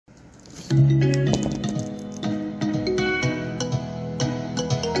Subscribe,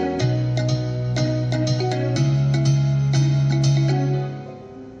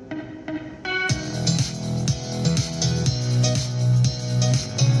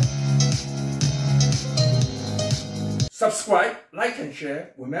 like and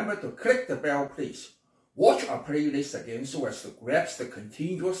share. Remember to click the bell please. Watch our playlist again so as to grasp the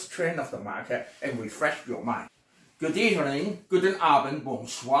continuous trend of the market and refresh your mind. Good evening, guten Abend,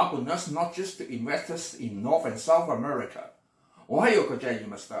 bonsoir, buenas noches to investors in North and South America. Ohayo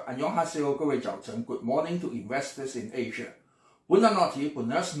gozaimasu, annyeonghaseyo各位早晨 Good morning to investors in Asia.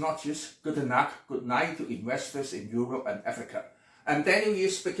 Buenas noches, good night to investors in Europe and Africa. I'm Daniel Yu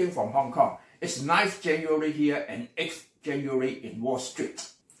speaking from Hong Kong. It's 9th January here and 8th January in Wall Street.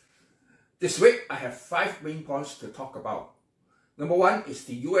 This week, I have 5 main points to talk about. Number 1 is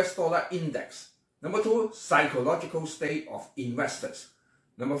the US dollar index. Number 2, psychological state of investors.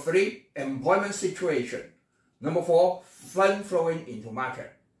 Number 3, employment situation. Number 4, fund flowing into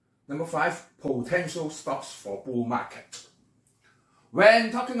market. Number 5, potential stocks for bull market.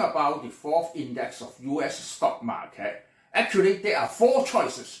 When talking about the 4th index of US stock market, actually there are 4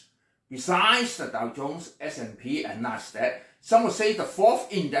 choices. Besides the Dow Jones, S&P, and NASDAQ, some would say the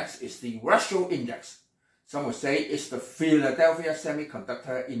 4th index is the Russell Index. Some would say it's the Philadelphia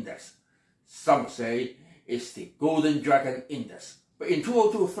Semiconductor Index. Some would say it's the Golden Dragon Index. But in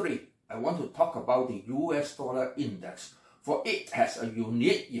 2023, I want to talk about the US dollar index, for it has a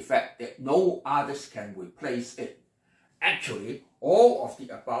unique effect that no others can replace it. Actually, all of the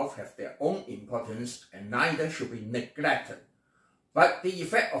above have their own importance and neither should be neglected. But the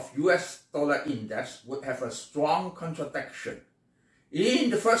effect of US dollar index would have a strong contradiction. In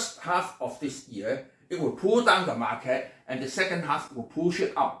the first half of this year, it will pull down the market and the second half will push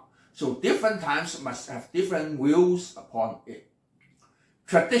it up. So different times must have different views upon it.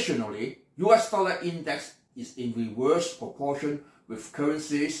 Traditionally, US dollar index is in reverse proportion with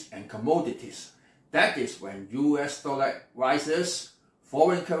currencies and commodities. That is when US dollar rises,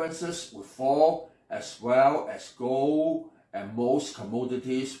 foreign currencies will fall as well as gold and most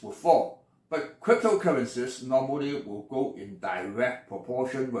commodities will fall. But cryptocurrencies normally will go in direct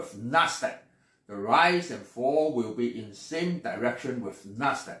proportion with NASDAQ. The rise and fall will be in same direction with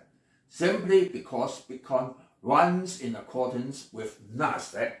NASDAQ, simply because Bitcoin runs in accordance with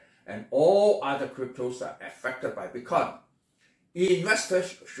NASDAQ and all other cryptos are affected by Bitcoin.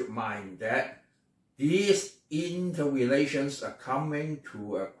 Investors should mind that these interrelations are coming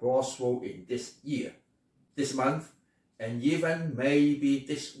to a crossroad in this year, this month, and even maybe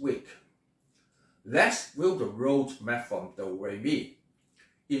this week. Let's view the roadmap from the RRP.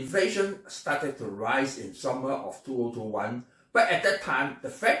 Inflation started to rise in summer of 2021, but at that time, the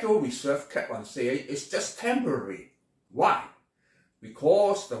Federal Reserve kept on saying it's just temporary. Why?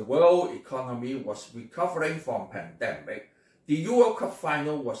 Because the world economy was recovering from pandemic. The Euro Cup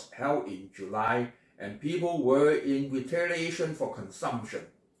final was held in July, and people were in retaliation for consumption.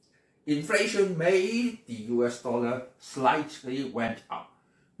 Inflation made the US dollar slightly went up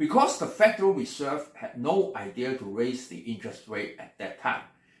because the Federal Reserve had no idea to raise the interest rate at that time.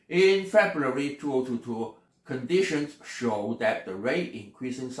 In February 2022, conditions show that the rate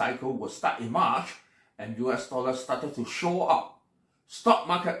increasing cycle will start in March and US dollar started to show up. Stock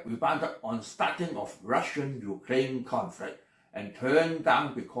market rebounded on starting of Russian-Ukraine conflict and turned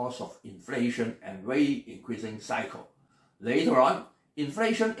down because of inflation and rate increasing cycle. Later on,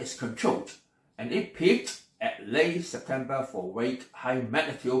 inflation is controlled, and it peaked at late September for rate high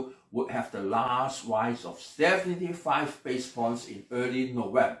magnitude would have the last rise of 75 base points in early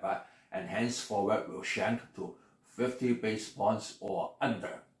November and henceforward will shank to 50 base points or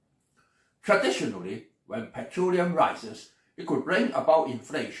under. Traditionally, when petroleum rises, it could bring about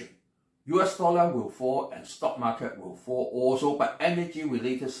inflation. US dollar will fall and stock market will fall also, but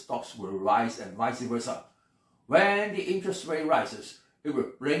energy-related stocks will rise and vice versa. When the interest rate rises, it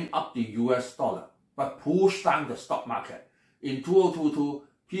will bring up the US dollar, but push down the stock market. In 2022,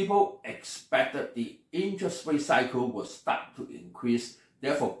 people expected the interest rate cycle would start to increase.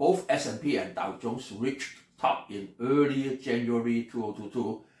 Therefore, both S&P and Dow Jones reached top in early January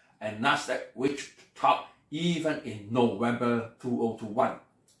 2022, and NASDAQ reached top even in November 2021.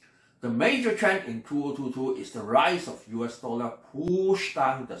 The major trend in 2022 is the rise of US dollar pushed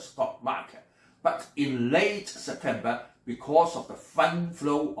down the stock market. But in late September, because of the fund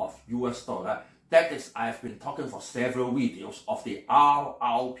flow of US dollar, that is, I've been talking for several videos of the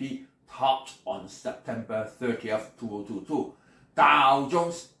RRP topped on September 30th, 2022. Dow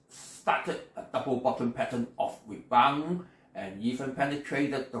Jones started a double bottom pattern of rebound and even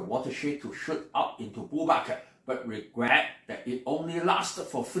penetrated the watershed to shoot up into bull market. but regret that it only lasted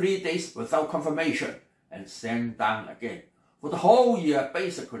for 3 days without confirmation and sent down again. For the whole year,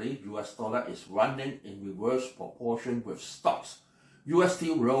 basically, US dollar is running in reverse proportion with stocks.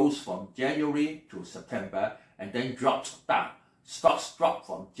 USD rose from January to September and then dropped down. Stocks dropped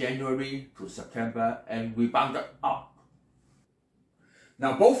from January to September and rebounded up.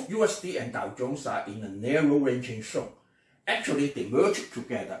 Now both USD and Dow Jones are in a narrow ranging zone. Actually, they merged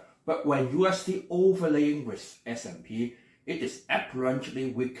together, but when USD overlaying with S&P, it is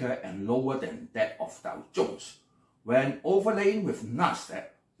apparently weaker and lower than that of Dow Jones. When overlaying with NASDAQ,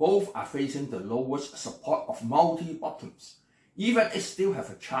 both are facing the lowest support of multi-bottoms. Even it still have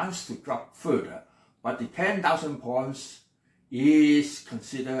a chance to drop further, but the 10,000 points is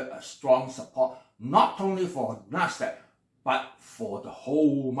considered a strong support not only for NASDAQ, but for the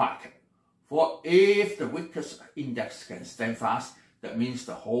whole market. For if the weakest index can stand fast, that means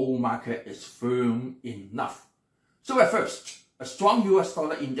the whole market is firm enough. So at first, a strong US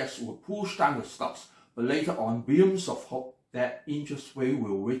dollar index will push down the stocks, but later on, beams of hope that interest rate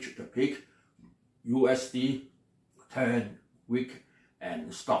will reach the peak, USD turned weak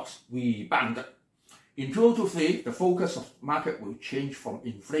and stocks rebounded. In 2023, the focus of the market will change from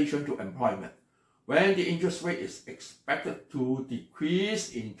inflation to employment. When the interest rate is expected to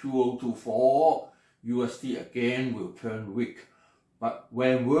decrease in 2024, USD again will turn weak. But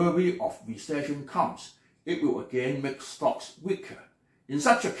when worry of recession comes, it will again make stocks weaker. In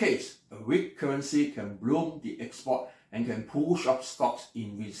such a case, a weak currency can bloom the export and can push up stocks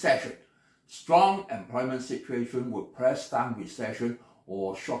in recession. Strong employment situation will press down recession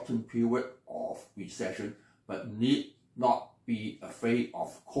or shortened period of recession, but need not be afraid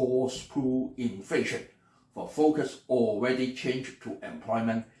of cost pull inflation, for focus already changed to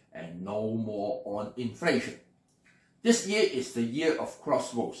employment and no more on inflation. This year is the year of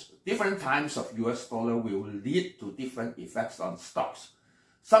crossroads. Different times of US dollar will lead to different effects on stocks,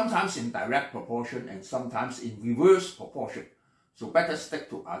 sometimes in direct proportion and sometimes in reverse proportion. So better stick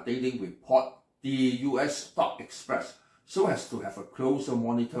to our daily report, the US Stock Express, so as to have a closer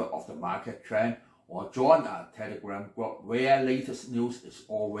monitor of the market trend, or join our Telegram group where latest news is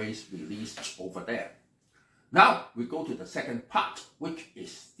always released over there. Now we go to the second part, which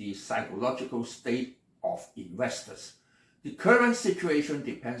is the psychological state of investors. The current situation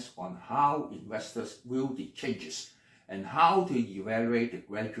depends on how investors view the changes and how to evaluate the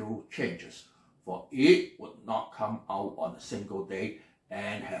gradual changes, for it would not come out on a single day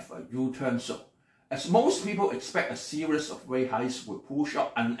and have a U-turn so. As most people expect a series of rate hikes will push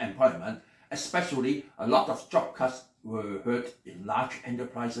up unemployment, especially a lot of job cuts were heard in large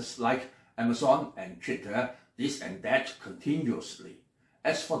enterprises like Amazon and Twitter, this and that continuously.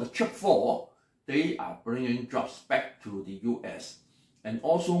 As for the chip fall, they are bringing jobs back to the US and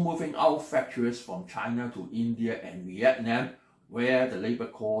also moving out factories from China to India and Vietnam, where the labor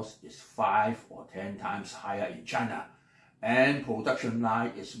cost is 5 or 10 times higher in China, and production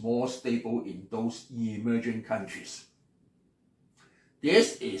line is more stable in those emerging countries.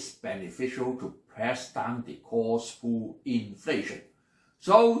 This is beneficial to press down the cost pull inflation.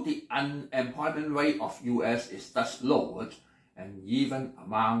 So the unemployment rate of US is thus lowered, and even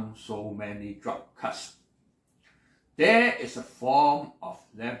among so many job cuts. There is a form of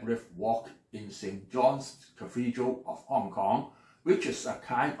Labyrinth Walk in St. John's Cathedral of Hong Kong, which is a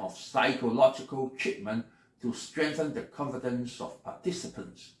kind of psychological treatment to strengthen the confidence of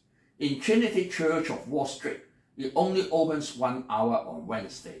participants. In Trinity Church of Wall Street, it only opens 1 hour on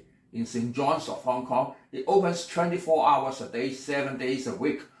Wednesday. In St. John's of Hong Kong, it opens 24 hours a day, 7 days a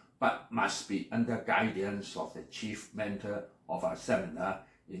week, but must be under guidance of the chief mentor of our seminar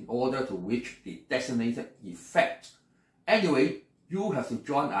in order to reach the designated effect. Anyway, you have to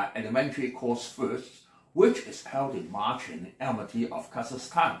join our elementary course first, which is held in March in Almaty of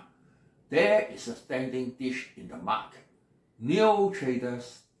Kazakhstan. There is a standing dish in the market. New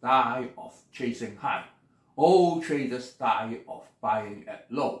traders die of chasing high. Old traders die of buying at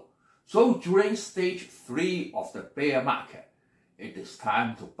low. So during stage 3 of the bear market, it is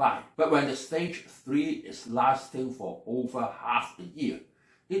time to buy. But when the stage 3 is lasting for over half a year,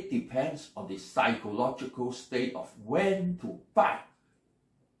 it depends on the psychological state of when to buy.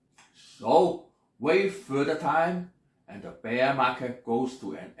 So wait further time and the bear market goes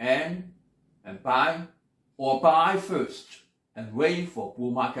to an end and buy, or buy first and wait for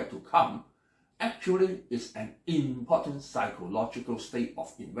bull market to come, actually is an important psychological state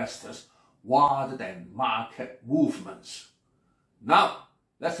of investors rather than market movements. Now,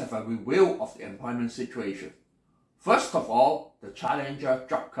 let's have a review of the employment situation. First of all, the Challenger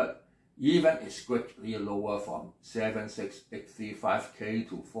job cut even is greatly lower from 76,835K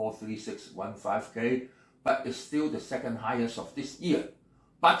to 43615K, but is still the second highest of this year.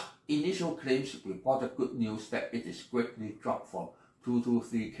 But initial claims reported good news that it is greatly dropped from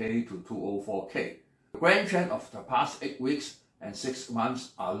 223K to 204K. The grand trend of the past 8 weeks and 6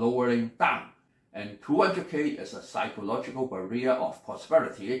 months are lowering down, and 200K is a psychological barrier of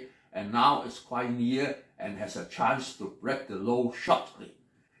prosperity, and now is quite near and has a chance to break the low shortly.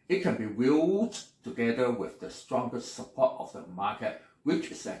 It can be viewed together with the strongest support of the market, which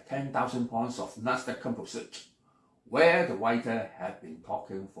is at 10,000 points of NASDAQ Composite, where the writer had been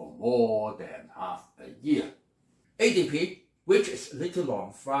talking for more than half a year. ADP, which is little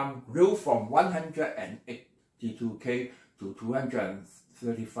long farm, grew from 182K to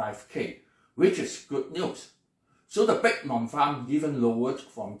 235K, which is good news. So the big non-farm even lowered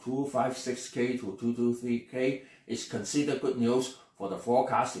from 256K to 223K is considered good news, for the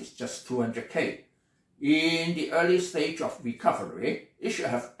forecast is just 200K. In the early stage of recovery, it should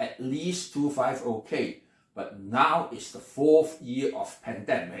have at least 250K, but now it's the 4th year of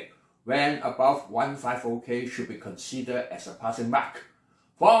pandemic, when above 150K should be considered as a passing mark.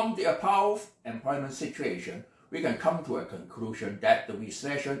 From the above employment situation, we can come to a conclusion that the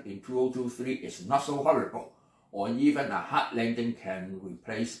recession in 2023 is not so horrible, or even a hard landing can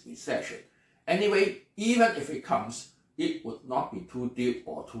replace recession. Anyway, even if it comes, it would not be too deep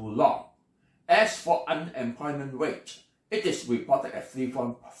or too long. As for unemployment rate, it is reported at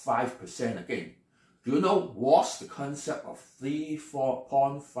 3.5% again. Do you know what the concept of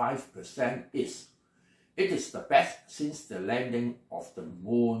 3.5% is? It is the best since the landing of the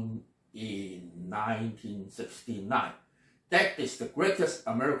moon in 1969. That is the greatest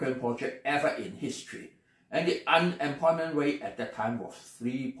American project ever in history. And the unemployment rate at that time was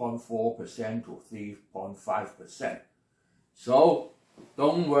 3.4% to 3.5%. So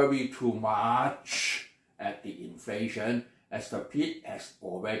don't worry too much at the inflation, as the peak has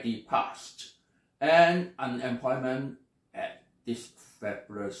already passed, and unemployment at this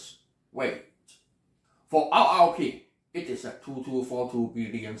fabulous rate. For RRP, it is at 2242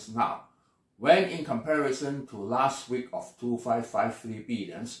 billion now, when in comparison to last week of 2553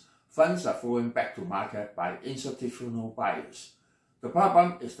 billion, funds are flowing back to market by institutional buyers. The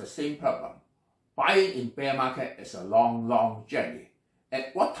problem is the same problem. Buying in bear market is a long journey.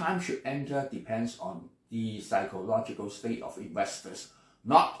 At what time should enter depends on the psychological state of investors.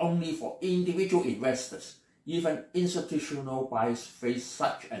 Not only for individual investors, even institutional buyers face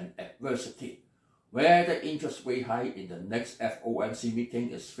such an adversity. Whether interest rate hike in the next FOMC meeting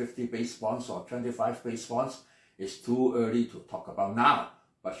is 50 basis points or 25 basis points is too early to talk about now,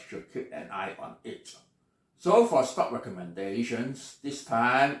 but should keep an eye on it. So for stock recommendations, this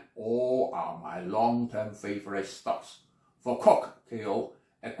time all are my long-term favorite stocks. For Coke, KO,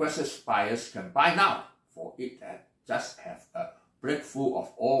 aggressive buyers can buy now, for it just have a breakthrough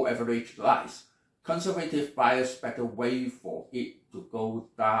of all average lies. Conservative buyers better wait for it to go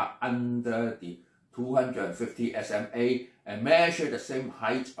down under the 250 SMA and measure the same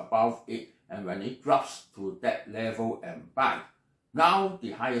height above it, and when it drops to that level and buy. Now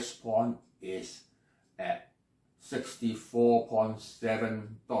the highest point is at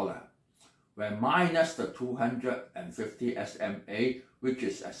 $64.7, when minus the 250 SMA, which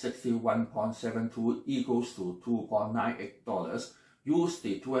is at 61.72, equals to $2.98. Use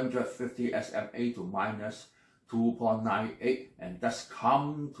the 250 SMA to minus 2.98 and thus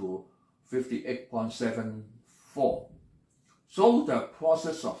come to 58.74. So the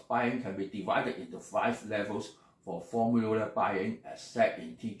process of buying can be divided into 5 levels for formula buying, as said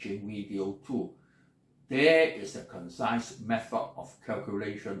in teaching video 2. There is a concise method of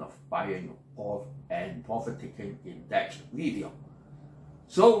calculation of buying and profit taking in that video.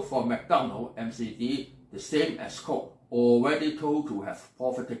 So for McDonald's MCD, the same as Coke, already told to have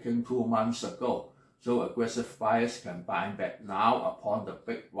profit taking 2 months ago. So aggressive buyers can buy back now upon the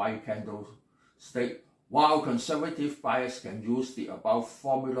big white candlestick, while conservative buyers can use the above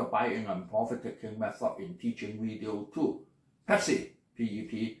formula buying and profit taking method in teaching video 2. Pepsi,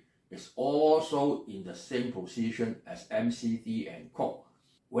 PEP, is also in the same position as MCD and Coke,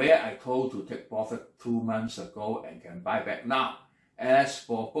 where I told to take profit 2 months ago and can buy back now. As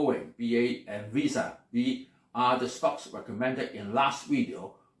for Boeing, BA, and Visa, we are the stocks recommended in last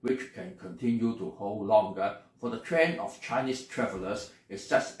video, which can continue to hold longer, for the trend of Chinese travelers is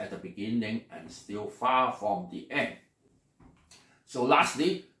just at the beginning and still far from the end. So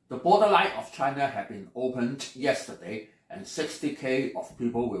lastly, the borderline of China had been opened yesterday, and 60K of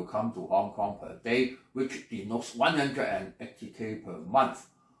people will come to Hong Kong per day, which denotes 180K per month.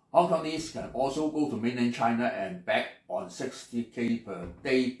 Hong Kongese can also go to mainland China and back on 60K per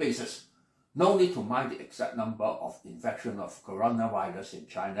day basis. No need to mind the exact number of infection of coronavirus in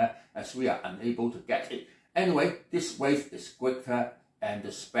China, as we are unable to get it. Anyway, this wave is quicker and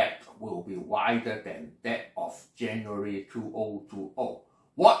the spread will be wider than that of January 2020.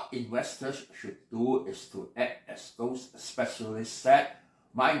 What investors should do is to act as those specialists said.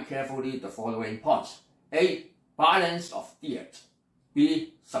 Mind carefully the following points. A. Balance of diet.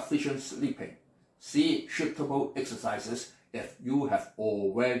 B. Sufficient sleeping. C. Suitable exercises if you have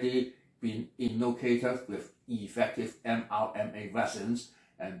already been inoculated with effective mRNA vaccines,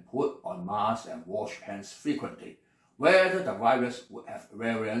 and put on masks and wash hands frequently. Whether the virus will have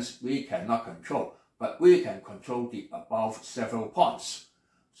variants we cannot control, but we can control the above several points.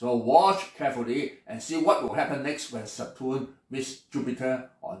 So watch carefully and see what will happen next when Saturn meets Jupiter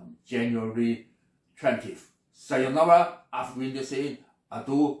on January 20th. Sayonara, auf Wiedersehen,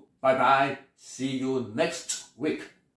 adieu, bye bye, see you next week.